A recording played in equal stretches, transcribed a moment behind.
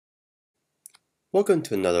Welcome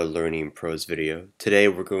to another Learning Pros video. Today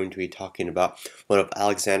we're going to be talking about one of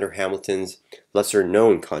Alexander Hamilton's lesser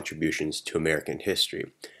known contributions to American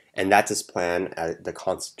history, and that's his plan at the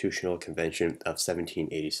Constitutional Convention of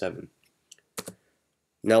 1787.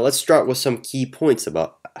 Now let's start with some key points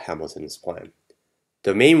about Hamilton's plan.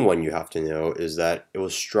 The main one you have to know is that it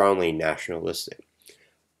was strongly nationalistic.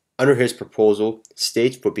 Under his proposal,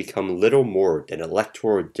 states would become little more than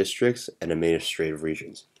electoral districts and administrative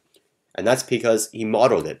regions. And that's because he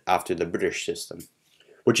modeled it after the British system,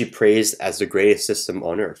 which he praised as the greatest system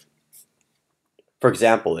on earth. For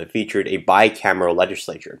example, it featured a bicameral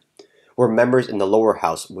legislature, where members in the lower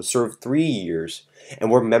house would serve 3 years,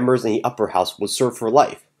 and where members in the upper house would serve for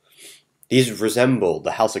life. These resemble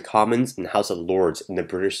the House of Commons and House of Lords in the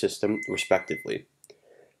British system, respectively.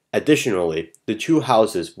 Additionally, the two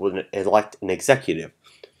houses would elect an executive,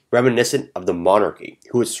 reminiscent of the monarchy,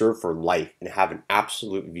 who would serve for life and have an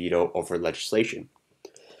absolute veto over legislation.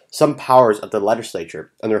 Some powers of the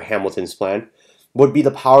legislature under Hamilton's plan would be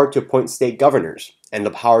the power to appoint state governors and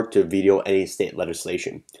the power to veto any state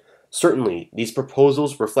legislation. Certainly, these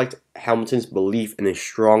proposals reflect Hamilton's belief in a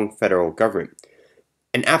strong federal government.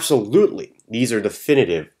 And absolutely, these are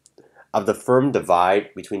definitive of the firm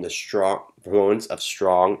divide between the strong proponents of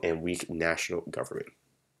strong and weak national government.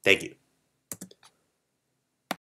 Thank you.